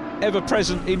ever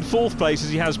present in 4th place, as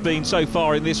he has been so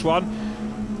far in this one.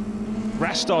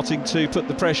 Rass starting to put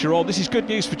the pressure on. This is good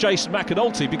news for Jason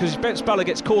McAnulty, because if Bence Balla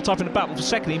gets caught up in a battle for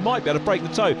second, he might be able to break the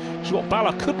toe, which is what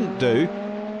Balla couldn't do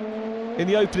in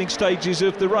the opening stages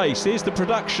of the race. Here's the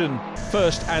production,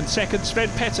 1st and 2nd. Sven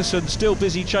Pettersson still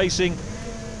busy chasing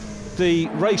the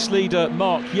race leader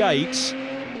Mark Yates.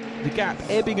 The gap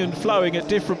ebbing and flowing at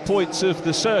different points of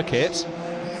the circuit.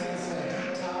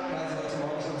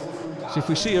 So if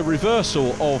we see a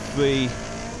reversal of the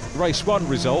race 1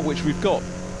 result, which we've got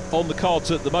on the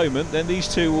cards at the moment, then these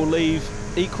two will leave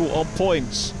equal on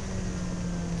points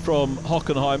from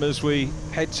Hockenheim as we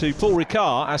head to Paul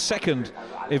Ricard, our second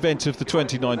event of the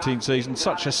 2019 season.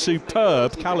 Such a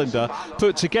superb calendar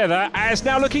put together, as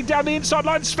now looking down the inside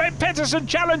line, Sven Pettersson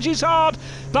challenges hard,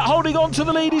 but holding on to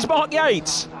the lead is Mark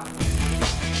Yates.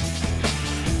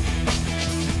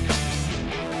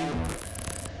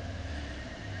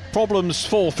 Problems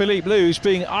for Philippe Luz,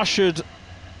 being ushered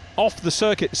off the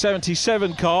circuit.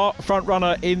 77 car, front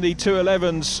runner in the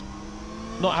 211s,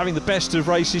 not having the best of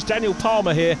races. Daniel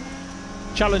Palmer here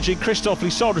challenging Christophe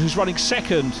Lissandre, who's running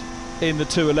second in the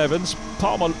 211s.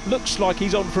 Palmer looks like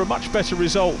he's on for a much better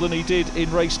result than he did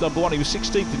in race number 1. He was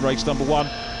 16th in race number 1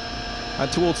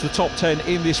 and towards the top 10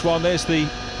 in this one. There's the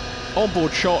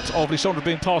onboard shot of Lissandre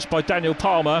being passed by Daniel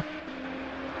Palmer.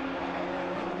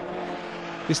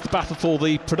 It's the battle for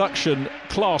the production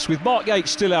class, with Mark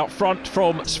Yates still out front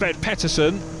from Sven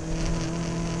Pettersson.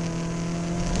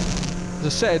 As I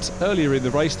said earlier in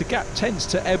the race, the gap tends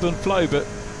to ebb and flow, but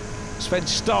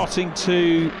Sven's starting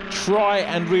to try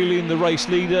and reel in the race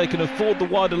leader. He can afford the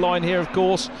wider line here, of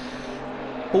course.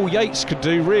 All Yates could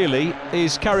do really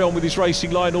is carry on with his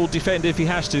racing line or defend if he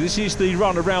has to. This is the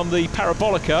run around the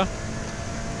Parabolica,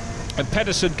 and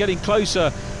Pettersson getting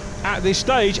closer at this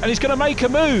stage, and he's going to make a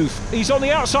move. He's on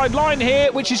the outside line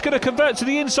here, which is going to convert to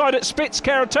the inside at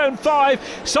Spitzkehre turn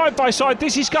 5. Side by side,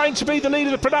 this is going to be the lead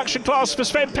of the production class for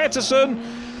Sven Pettersson.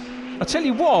 I tell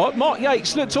you what, Mark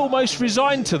Yates looked almost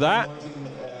resigned to that.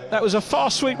 That was a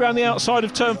fast sweep round the outside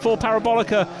of turn 4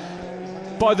 Parabolica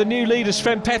by the new leader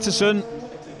Sven Pettersson.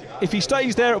 If he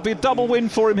stays there, it'll be a double win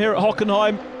for him here at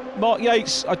Hockenheim. Mark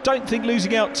Yates, I don't think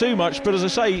losing out too much, but as I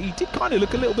say, he did kind of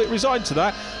look a little bit resigned to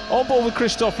that. On board with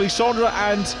Christophe Lissandre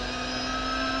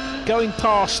and going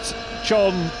past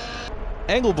John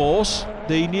Engelbors,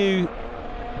 the new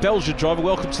Belgian driver.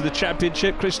 Welcome to the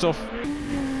championship. Christophe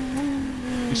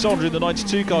Lissandre in the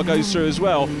 92 car goes through as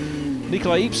well.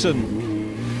 Nikolai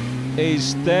Ibsen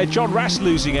is there. John Rass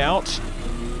losing out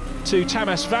to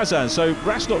Tamas Vazan. So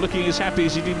Rass not looking as happy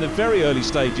as he did in the very early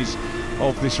stages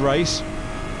of this race.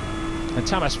 And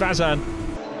Tamas Vazan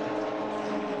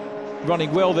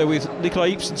running well there with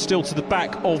Nikolai Ibsen still to the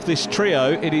back of this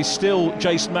trio. It is still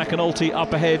Jason McAnulty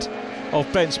up ahead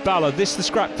of Bence Balla. This the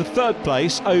scrap for 3rd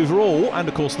place overall, and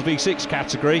of course the V6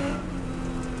 category.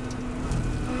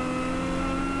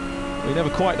 We never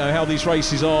quite know how these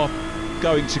races are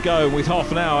going to go. With half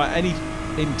an hour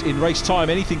in race time,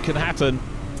 anything can happen.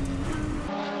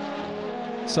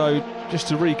 So just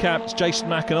to recap, it's Jason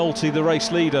McAnulty, the race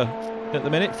leader at the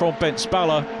minute from Bence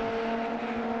Balla.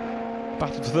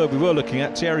 Battle for 3rd we were looking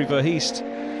at, Thierry Verheest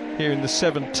here in the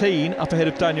 17, up ahead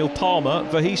of Daniel Palmer.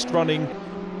 Verheest running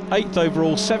 8th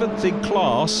overall, 7th in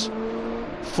class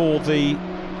for the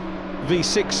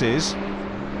V6s.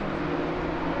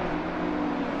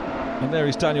 And there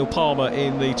is Daniel Palmer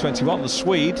in the 21, the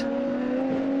Swede,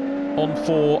 on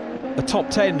for a top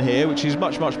 10 here, which is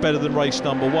much, much better than race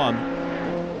number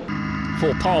 1.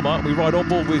 For Palmer, we ride on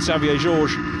board with Xavier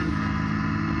Georges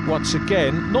once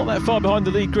again, not that far behind the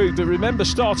lead group, but remember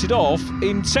started off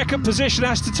in 2nd position,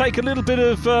 has to take a little bit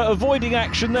of avoiding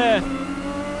action there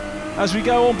as we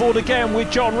go on board again with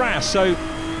John Rass. So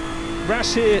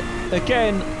Rass here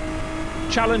again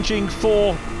challenging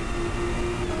for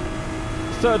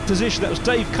third position. That was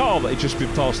Dave Carr that had just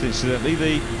been passed incidentally,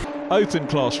 the open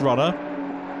class runner.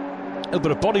 A little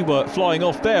bit of bodywork flying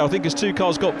off there. I think as two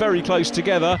cars got very close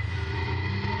together.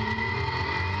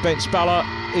 Bence Balla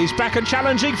is back and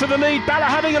challenging for the lead. Balla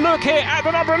having a look here at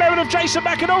the number 11 of Jason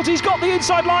McAnulty. He's got the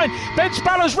inside line. Bence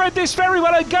Balla's read this very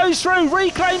well and goes through,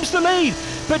 reclaims the lead.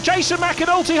 But Jason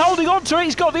McAnulty holding on to it.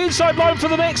 He's got the inside line for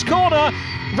the next corner.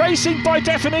 Racing by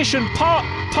definition,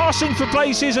 passing for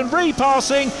places and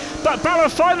repassing, but Balla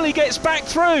finally gets back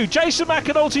through. Jason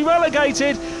McAnulty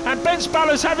relegated, and Bence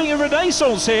Balla's having a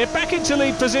renaissance here, back into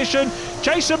lead position.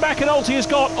 Jason McAnulty has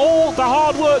got all the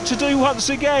hard work to do once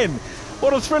again.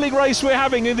 What a thrilling race we're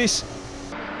having in this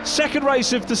second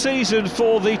race of the season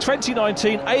for the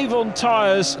 2019 Avon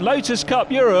Tyres Lotus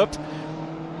Cup Europe.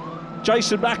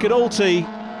 Jason McAnulty,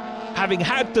 having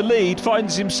had the lead,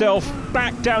 finds himself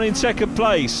back down in second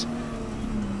place.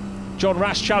 John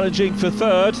Rass challenging for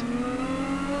third.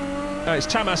 It's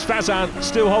Tamas Vazan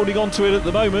still holding on to it at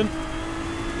the moment.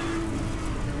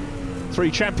 3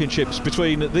 championships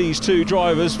between these two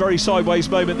drivers. Very sideways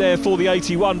moment there for the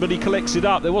 81, but he collects it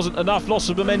up. There wasn't enough loss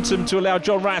of momentum to allow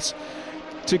John Rass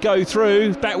to go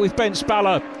through. Back with Bence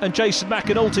Balla and Jason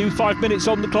McAnulty, 5 minutes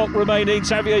on the clock remaining.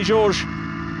 Xavier Georges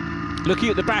looking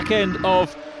at the back end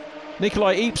of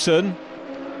Nikolai Ipsen.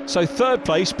 So third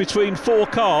place between 4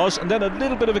 cars, and then a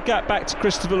little bit of a gap back to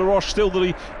Christopher Laroche, still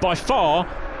by far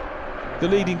the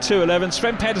leading 211.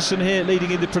 Sven Pettersson here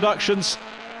leading in the productions.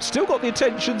 Still got the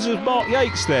attentions of Mark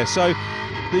Yates there, so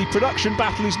the production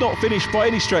battle is not finished by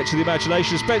any stretch of the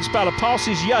imagination as Bence Balla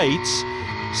passes Yates,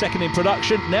 second in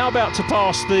production, now about to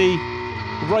pass the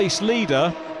race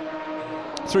leader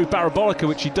through Barabolica,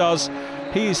 which he does.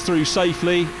 He is through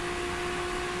safely.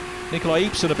 Nikolai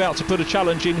Ipsen about to put a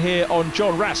challenge in here on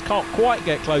John Rass, can't quite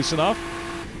get close enough.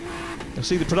 You'll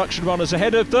see the production runners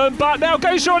ahead of them, but now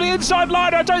goes through on the inside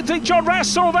line. I don't think John Rass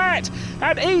saw that,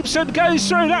 and Ipsen goes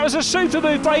through. That was a super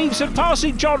move by Ipsen,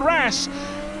 passing John Rass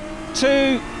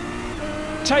to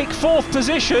take 4th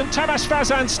position. Tamas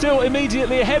Vazan still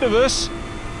immediately ahead of us,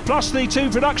 plus the 2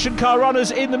 production car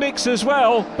runners in the mix as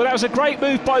well. But that was a great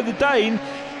move by the Dane,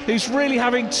 who's really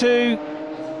having to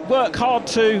work hard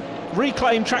to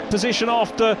reclaim track position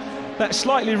after that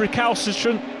slightly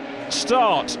recalcitrant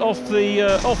start off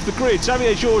the grid.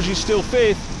 Xavier Georges is still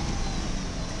 5th.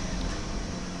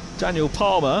 Daniel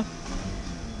Palmer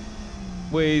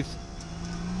with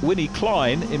Winnie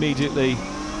Klein immediately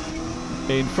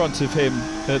in front of him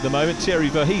at the moment. Thierry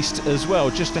Verheest as well,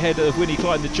 just ahead of Winnie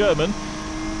Klein, the German.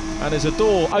 And there's a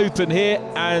door open here,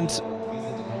 and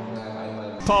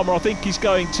Palmer, I think he's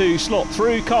going to slot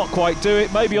through, can't quite do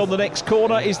it. Maybe on the next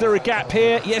corner. Is there a gap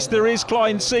here? Yes, there is.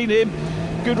 Klein's seen him.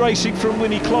 Good racing from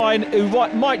Winnie Klein, who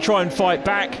might try and fight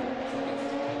back.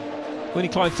 Winnie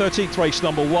Klein, 13th race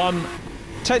number 1,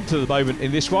 10th at the moment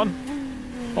in this one.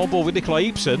 On board with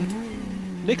Nikolai Ipsen.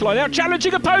 Nikolai now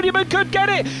challenging a podium and could get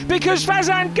it because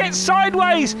Vazan gets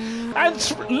sideways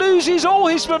and loses all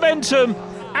his momentum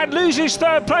and loses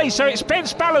 3rd place. So it's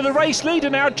Bence Balla, the race leader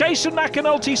now. Jason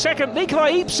McAnulty 2nd.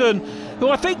 Nikolai Ipsen, who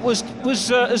I think was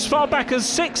as far back as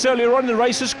 6th earlier on in the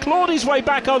race, has clawed his way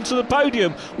back onto the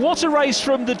podium. What a race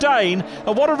from the Dane,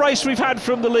 and what a race we've had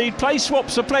from the lead. Place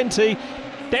swaps are plenty.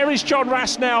 There is John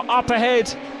Rass now up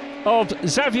ahead of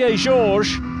Xavier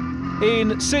Georges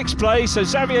in 6th place. So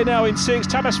Xavier now in 6th.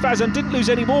 Tamas Vazan didn't lose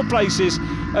any more places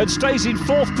and stays in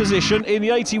 4th position in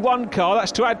the 81 car.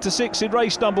 That's to add to 6 in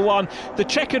race number 1. The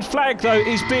checkered flag, though,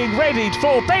 is being readied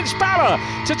for Bence Balla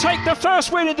to take the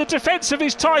first win in the defence of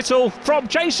his title from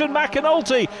Jason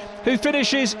McAnulty, who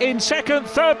finishes in 2nd.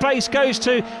 3rd place goes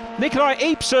to Nikolai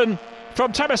Ipsen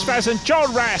from Tamas Vazan,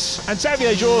 John Rass and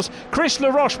Xavier Georges. Chris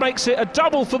Laroche makes it a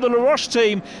double for the Laroche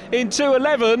team in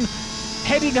 211.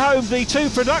 Heading home the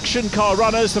 2 production car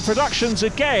runners. The productions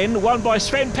again won by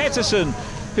Sven Pettersson,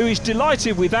 who is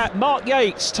delighted with that. Mark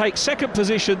Yates takes 2nd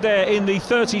position there in the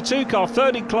 32 car.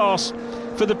 3rd in class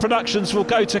for the productions will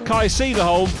go to Kai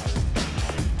Cederholm.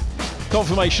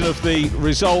 Confirmation of the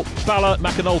result: Balla,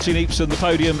 McAnulty and Ipsen the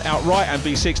podium outright, and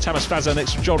B6 Tamas Vazan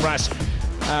next to John Rass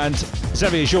and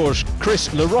Xavier Georges. Chris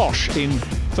Laroche in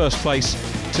 1st place,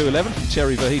 211 from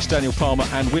Thierry Verheest, Daniel Palmer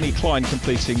and Winnie Klein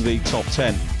completing the top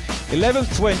 10.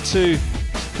 11th went to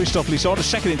Christophe Lisandre,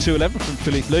 2nd in 211 from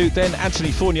Philippe Lou, then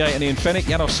Anthony Fournier and Ian Fennick,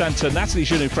 Janos Santa, Natalie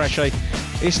Genou-Preche,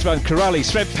 Istvan Corrali,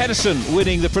 Sven Pettersson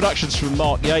winning the productions from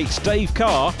Mark Yates, Dave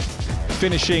Carr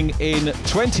finishing in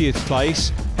 20th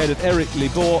place, ahead of Eric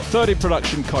Libor, 3rd in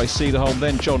production Kai Cederholm,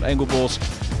 then John Engelbors,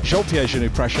 Jean-Pierre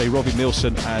Genou-Preche, Robin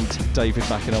Nielsen and David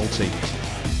McAnulty.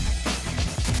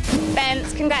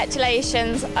 Bence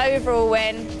congratulations, overall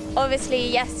win. Obviously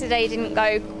yesterday didn't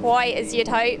go quite as you'd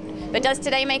hoped, but does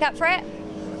today make up for it?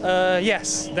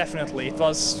 Yes, definitely. It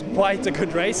was quite a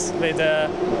good race with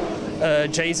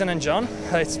Jason and John.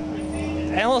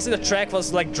 And also the track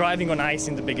was like driving on ice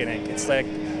in the beginning. It's like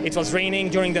it was raining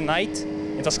during the night.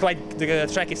 It was the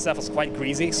track itself was quite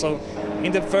greasy. So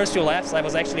in the first few laps, I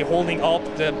was actually holding up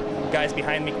the guys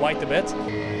behind me quite a bit.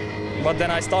 But then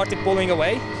I started pulling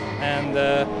away, and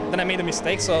then I made a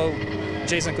mistake, so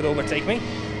Jason could overtake me.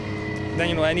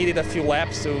 Then I needed a few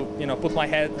laps to put my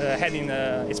head in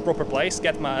its proper place,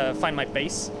 find my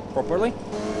pace properly.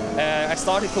 I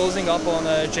started closing up on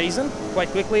Jason quite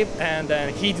quickly, and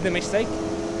he did a mistake.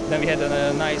 Then we had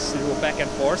a nice little back and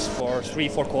forth for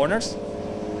 3-4 corners.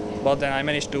 But then I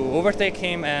managed to overtake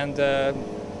him and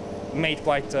made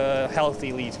quite a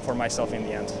healthy lead for myself in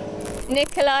the end.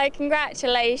 Nikolai,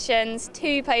 congratulations,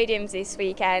 2 podiums this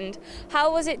weekend.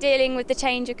 How was it dealing with the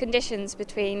change of conditions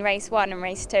between race 1 and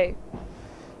race 2?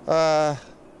 I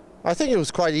think it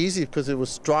was quite easy because it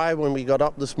was dry when we got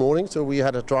up this morning, so we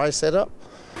had a dry setup.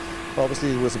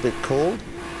 Obviously it was a bit cold,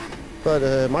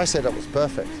 but my setup was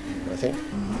perfect, I think.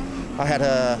 I had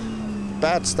a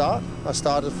bad start. I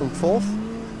started from 4th,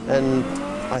 and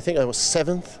I think I was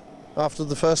 7th after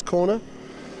the first corner.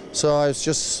 So I was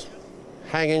just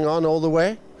hanging on all the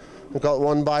way. I got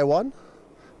 1 by 1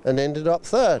 and ended up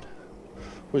 3rd,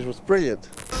 which was brilliant.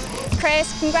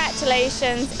 Chris,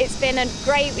 congratulations. It's been a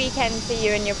great weekend for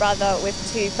you and your brother with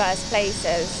 2 first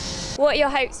places. What are your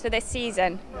hopes for this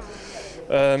season?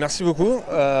 Merci beaucoup.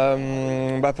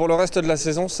 Pour le reste de la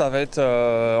saison, ça va être,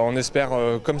 on espère,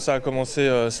 comme ça a commencé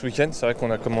ce week-end. C'est vrai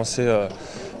qu'on a commencé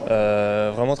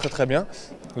vraiment très bien.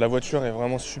 La voiture est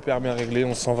vraiment super bien réglée,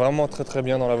 on se sent vraiment très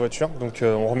bien dans la voiture. Donc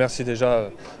on remercie déjà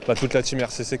toute la team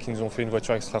RCC qui nous ont fait une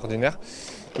voiture extraordinaire.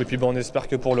 Et puis on espère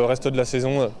que pour le reste de la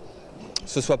saison,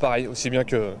 ce soit pareil, aussi bien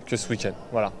que ce week-end.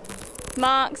 Voilà.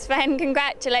 Mark, Sven,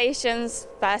 congratulations,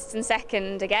 1st and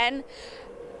 2nd again.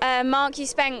 Mark, you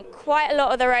spent quite a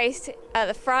lot of the race at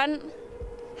the front.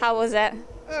 How was it?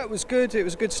 It was good. It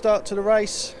was a good start to the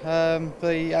race.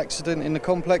 The accident in the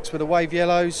complex with the wave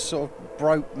yellows sort of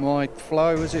broke my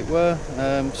flow, as it were.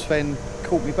 Sven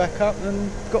caught me back up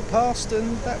and got past,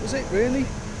 and that was it, really.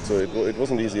 So it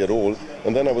wasn't easy at all.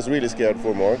 And then I was really scared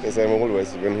for Mark, as I'm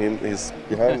always when he's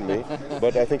behind me.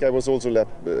 But I think I was also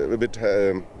a bit,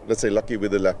 let's say, lucky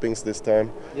with the lappings this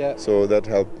time. Yeah. So that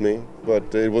helped me.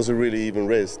 But it was a really even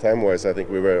race. Time-wise, I think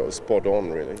we were spot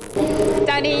on, really.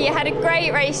 Danny, you had a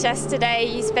great race yesterday.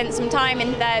 You spent some time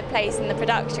in 3rd place in the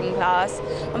production class.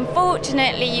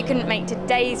 Unfortunately, you couldn't make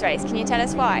today's race. Can you tell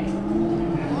us why?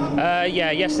 Yeah,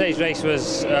 yesterday's race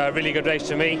was a really good race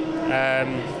for me.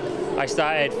 I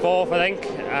started 4th, I think,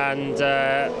 and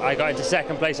I got into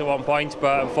 2nd place at one point,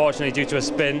 but unfortunately due to a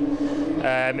spin,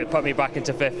 it put me back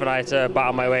into 5th and I had to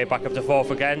battle my way back up to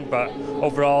 4th again. But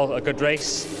overall, a good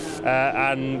race.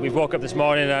 And we woke up this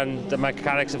morning and the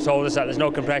mechanics have told us that there's no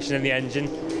compression in the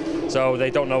engine, so they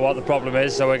don't know what the problem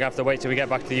is, so we're going to have to wait till we get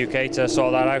back to the UK to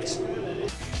sort that out.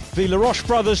 The LaRoche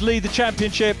brothers lead the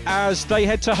championship as they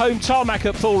head to home tarmac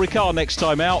at Paul Ricard next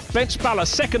time out. Bence Balla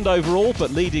 2nd overall,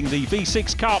 but leading the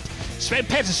V6 Cup. Sven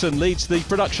Pettersson leads the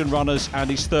production runners and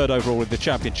is 3rd overall in the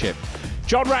championship.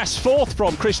 John Rass 4th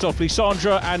from Christophe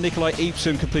Lysandre and Nikolai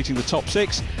Ibsen completing the top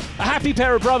 6. A happy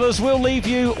pair of brothers will leave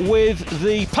you with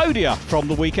the podia from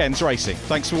the weekend's racing.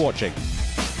 Thanks for watching.